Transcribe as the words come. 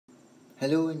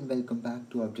Hello and welcome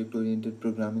back to Object Oriented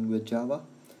Programming with Java.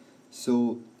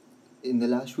 So, in the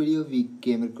last video, we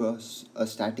came across a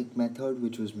static method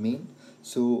which was main.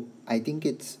 So, I think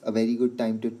it's a very good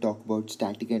time to talk about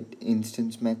static and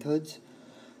instance methods.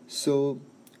 So,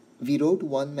 we wrote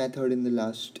one method in the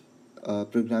last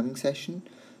programming session.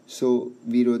 So,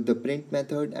 we wrote the print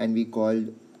method and we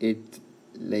called it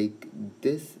like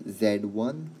this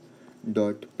z1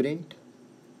 dot print,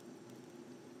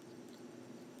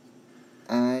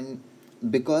 and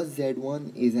because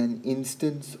z1 is an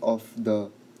instance of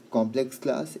the complex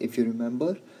class, if you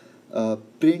remember,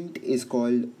 print is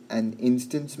called an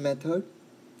instance method.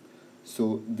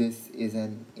 So this is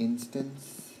an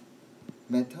instance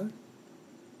method.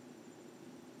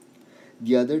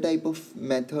 The other type of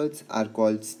methods are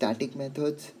called static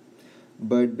methods,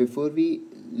 but before we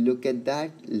look at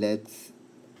that, let's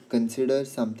consider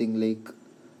something like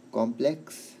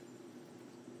complex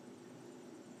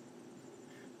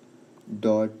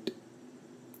dot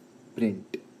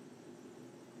print.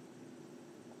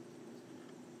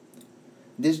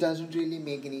 This doesn't really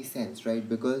make any sense, right?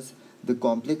 Because the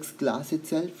complex class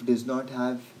itself does not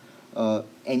have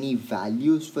any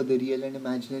values for the real and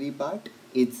imaginary part.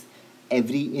 It's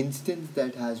every instance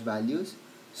that has values.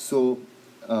 So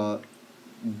uh,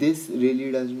 this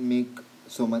really doesn't make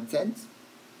so much sense.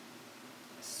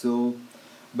 So,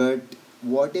 but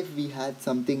what if we had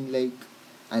something like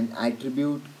an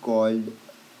attribute called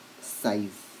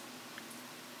size?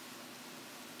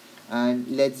 And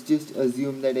let's just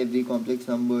assume that every complex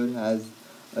number has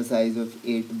a size of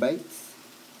 8 bytes.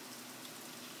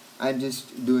 I'm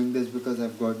just doing this because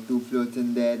I've got two floats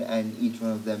in there and each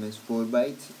one of them is 4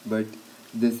 bytes, but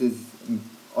this is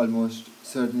almost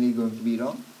certainly going to be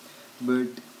wrong. But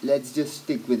let's just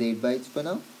stick with 8 bytes for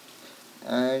now,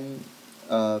 and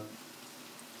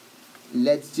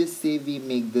let's just say we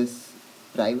make this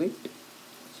private.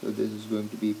 So this is going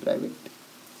to be private,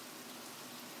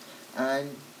 and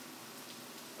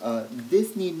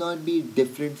this need not be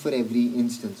different for every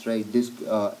instance, right?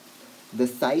 The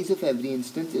size of every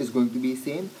instance is going to be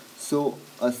same. So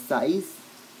a size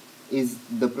is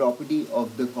the property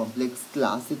of the complex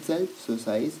class itself. So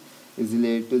size is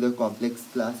related to the complex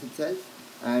class itself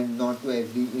and not to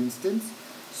every instance.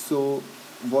 So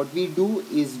what we do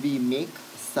is we make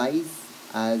size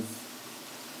as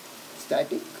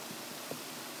static,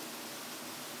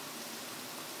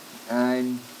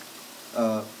 and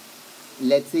uh,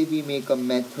 let's say we make a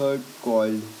method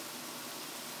called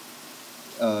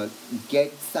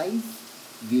get size.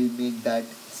 We'll make that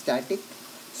static.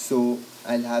 So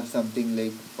I'll have something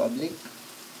like public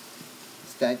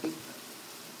static,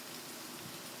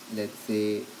 let's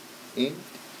say int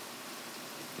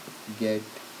get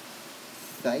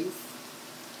size,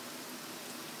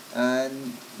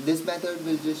 and this method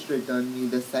will just return me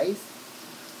the size.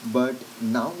 But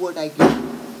now what I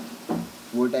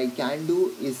can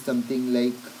do is something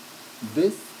like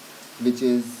this, which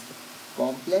is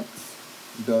complex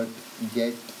dot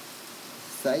get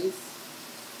size,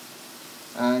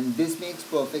 and this makes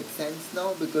perfect sense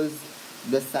now because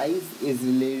the size is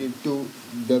related to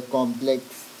the complex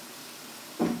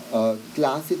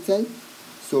class itself.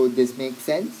 So this makes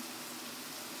sense.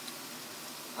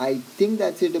 I think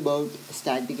that's it about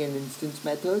static and instance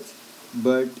methods,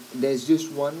 but there's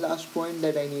just one last point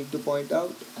that I need to point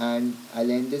out, and I'll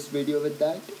end this video with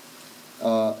that.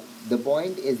 The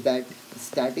point is that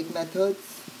static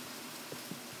methods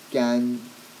can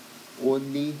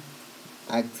only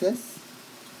access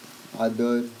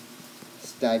other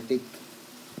static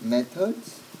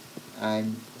methods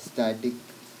and static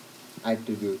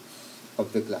attributes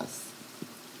of the class.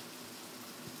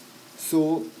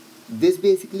 So this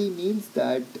basically means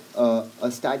that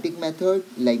a static method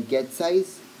like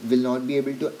getSize will not be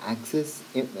able to access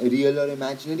real or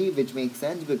imaginary, which makes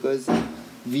sense because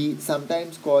we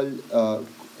sometimes call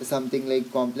something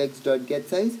like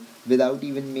complex.getSize without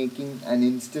even making an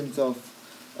instance of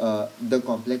the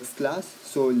complex class.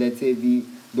 So let's say we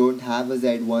don't have a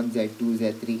z1, z2,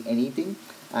 z3, anything,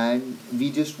 and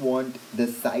we just want the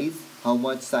size, how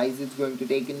much size it's going to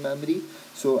take in memory.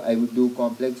 So I would do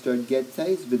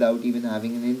complex.getSize without even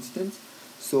having an instance.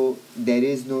 So there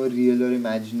is no real or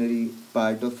imaginary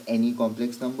part of any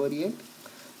complex number yet.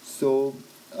 So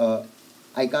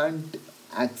I can't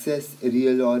access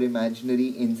real or imaginary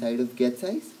inside of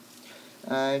getSize,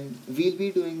 and we'll be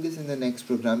doing this in the next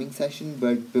programming session.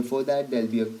 But before that, there'll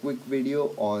be a quick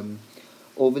video on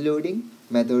overloading,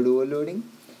 method overloading,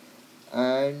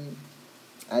 and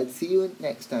I'll see you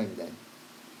next time then.